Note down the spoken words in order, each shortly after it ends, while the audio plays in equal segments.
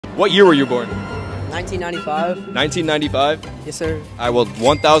What year were you born? 1995. 1995? Yes, sir. I will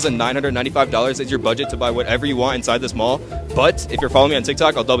 $1,995 is your budget to buy whatever you want inside this mall. But if you're following me on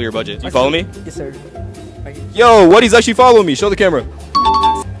TikTok, I'll double your budget. You follow me? Yes, sir. Right here. Yo, what? He's actually following me. Show the camera.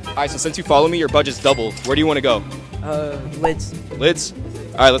 All right, so since you follow me, your budget's double. Where do you want to go? Lids. Lids?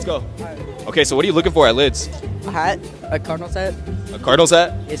 All right, let's go. Okay, so what are you looking for at Lids? A hat. A Cardinals hat. A Cardinals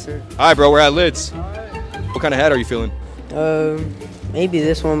hat? Yes, sir. All right, bro, we're at Lids. What kind of hat are you feeling? Maybe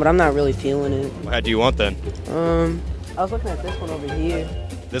this one, but I'm not really feeling it. What hat do you want then? I was looking at this one over here.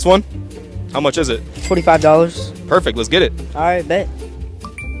 This one? How much is it? $45. Perfect, let's get it. All right, bet.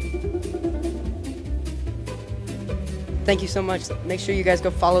 Thank you so much. Make sure you guys go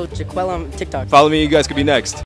follow Jaquel on TikTok. Follow me, you guys could be next.